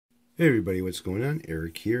Hey everybody, what's going on?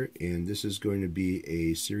 Eric here, and this is going to be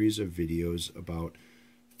a series of videos about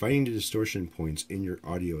finding the distortion points in your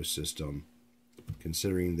audio system,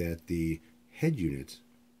 considering that the head unit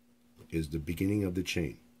is the beginning of the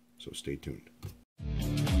chain. So stay tuned.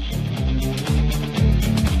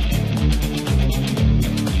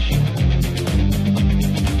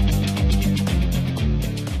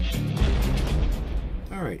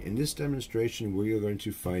 Alright, in this demonstration we are going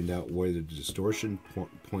to find out where the distortion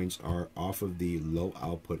points are off of the low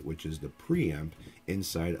output, which is the preamp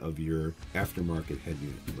inside of your aftermarket head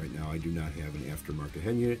unit. Right now I do not have an aftermarket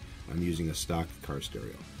head unit. I'm using a stock car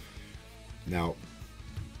stereo. Now,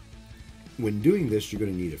 when doing this, you're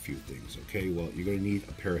going to need a few things, okay? Well, you're going to need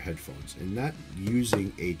a pair of headphones, and not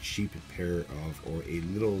using a cheap pair of, or a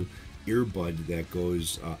little earbud that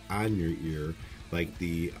goes on your ear like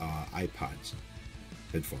the iPods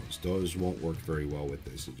headphones. Those won't work very well with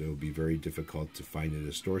this. It will be very difficult to find a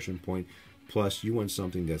distortion point. Plus, you want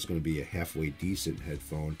something that's going to be a halfway decent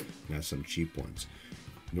headphone, not some cheap ones.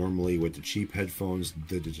 Normally, with the cheap headphones,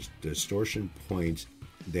 the distortion point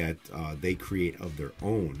that they create of their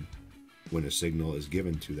own when a signal is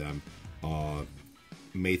given to them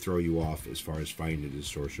may throw you off as far as finding the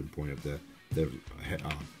distortion point of the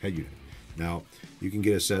head unit. Now, you can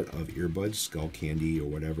get a set of earbuds, Skull Candy or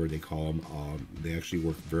whatever they call them. They actually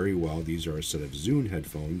work very well. These are a set of Zune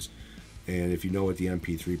headphones, and if you know what the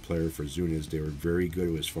MP3 player for Zune is, they were very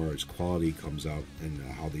good as far as quality comes out and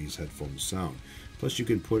how these headphones sound. Plus, you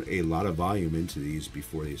can put a lot of volume into these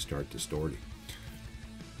before they start distorting.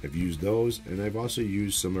 I've used those, and I've also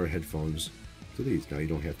used similar headphones to these. Now, you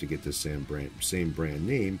don't have to get the same brand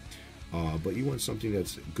name, but you want something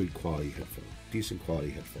that's a good quality headphone, decent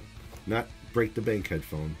quality headphone. Not break the bank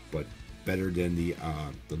headphone, but better than the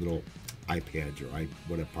little iPads or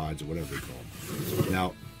iPods or whatever they call them.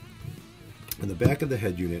 Now, on the back of the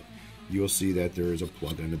head unit, you'll see that there is a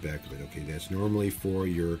plug on the back of it. Okay, that's normally for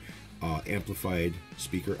your amplified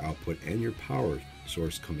speaker output and your power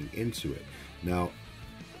source coming into it. Now,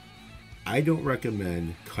 I don't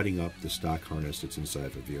recommend cutting up the stock harness that's inside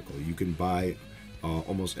of a vehicle. You can buy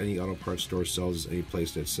almost any auto parts store sells, any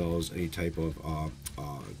place that sells any type of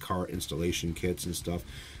car installation kits and stuff.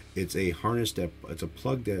 It's a harness it's a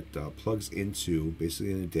plug that plugs into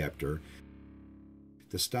basically an adapter.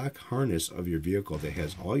 The stock harness of your vehicle that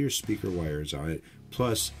has all your speaker wires on it,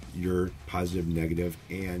 plus your positive, negative,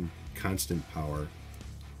 and constant power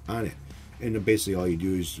on it. And basically all you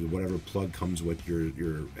do is whatever plug comes with your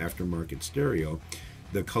aftermarket stereo,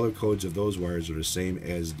 the color codes of those wires are the same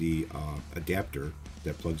as the adapter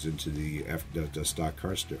that plugs into the stock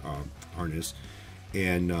car harness,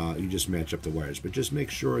 and you just match up the wires. But just make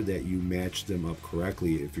sure that you match them up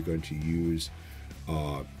correctly if you're going to use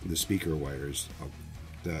the speaker wires,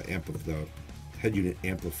 the head unit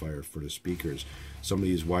amplifier for the speakers. Some of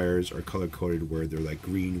these wires are color coded where they're like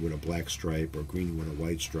green with a black stripe or green with a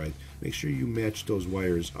white stripe. Make sure you match those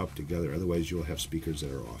wires up together, otherwise you'll have speakers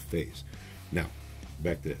that are off phase. Now,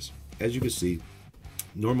 back to this. As you can see,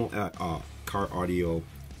 normal car audio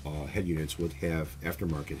head units would have,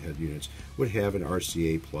 aftermarket head units would have an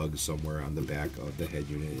RCA plug somewhere on the back of the head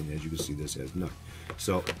unit, and as you can see, this has none.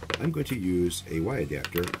 So I'm going to use a Y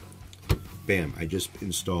adapter. Bam, I just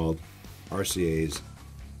installed RCAs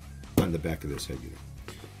on the back of this head unit.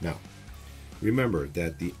 Now, remember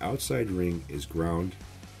that the outside ring is ground,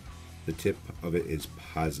 the tip of it is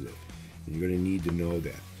positive, and you're going to need to know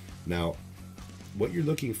that. Now, what you're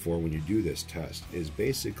looking for when you do this test is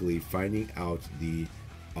basically finding out the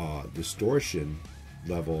distortion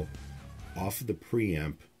level off of the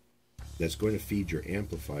preamp that's going to feed your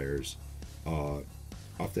amplifiers off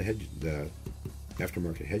the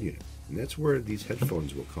aftermarket head unit. And that's where these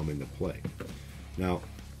headphones will come into play. Now,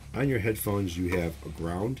 on your headphones you have a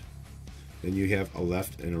ground, then you have a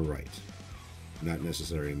left and a right. Not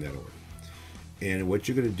necessarily in that order. And what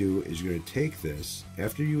you're going to do is you're going to take this,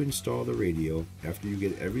 after you install the radio, after you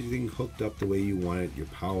get everything hooked up the way you want it, your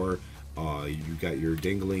power, you got your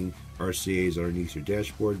dangling RCAs underneath your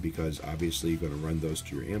dashboard because obviously you're going to run those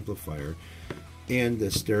to your amplifier, and the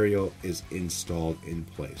stereo is installed in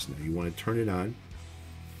place. Now you want to turn it on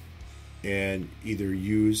and either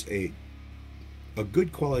use a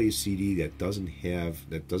good quality CD that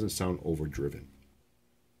doesn't sound overdriven.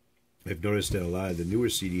 I've noticed that a lot of the newer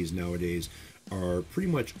CDs nowadays are pretty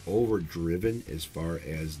much overdriven as far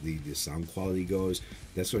as the sound quality goes.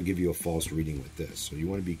 That's going to give you a false reading with this, so you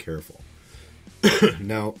want to be careful.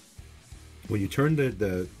 Now, when you turn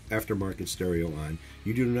the aftermarket stereo on,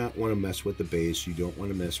 you do not want to mess with the bass, you don't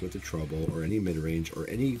want to mess with the treble or any mid-range or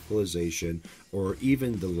any equalization or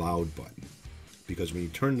even the loud button. because when you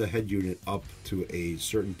turn the head unit up to a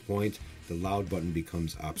certain point, the loud button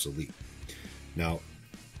becomes obsolete. Now,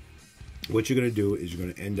 what you're going to do is you're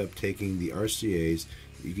going to end up taking the RCAs.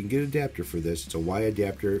 You can get an adapter for this. It's a Y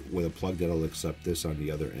adapter with a plug that'll accept this on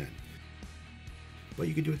the other end. But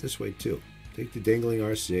you can do it this way too. Take the dangling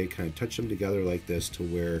RCA, kind of touch them together like this to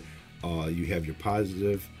where you have your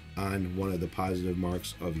positive on one of the positive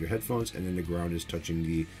marks of your headphones, and then the ground is touching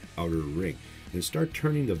the outer ring. And start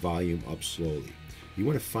turning the volume up slowly. You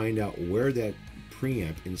want to find out where that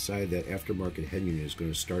preamp inside that aftermarket head unit is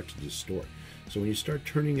going to start to distort. So when you start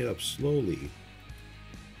turning it up slowly,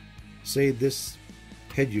 say this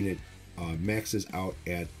head unit maxes out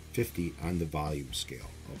at 50 on the volume scale,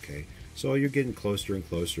 okay? So you're getting closer and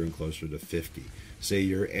closer and closer to 50. Say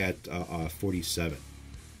you're at 47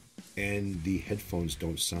 and the headphones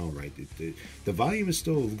don't sound right. The volume is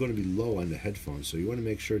still going to be low on the headphones, so you want to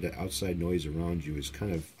make sure that outside noise around you is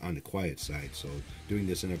kind of on the quiet side. So doing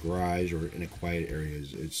this in a garage or in a quiet area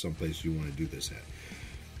is someplace you want to do this at.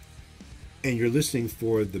 And you're listening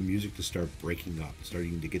for the music to start breaking up,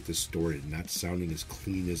 starting to get distorted, not sounding as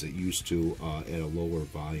clean as it used to at a lower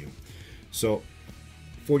volume. So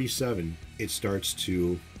 47, it starts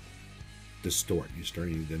to distort. You're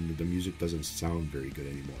starting, the music doesn't sound very good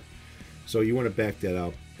anymore. So you want to back that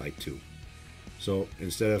up by 2. So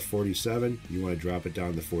instead of 47, you want to drop it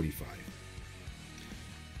down to 45.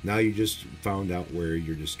 Now you just found out where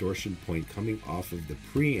your distortion point coming off of the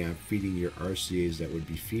preamp feeding your RCAs that would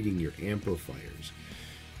be feeding your amplifiers.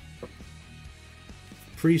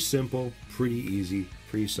 Pretty simple, pretty easy,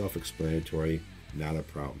 pretty self-explanatory, not a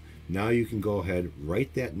problem. Now you can go ahead,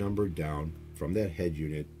 write that number down from that head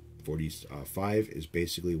unit. 45 is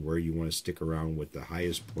basically where you want to stick around with the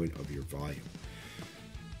highest point of your volume.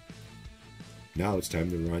 Now it's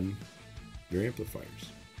time to run your amplifiers.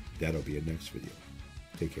 That'll be a next video.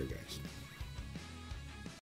 Take care, guys.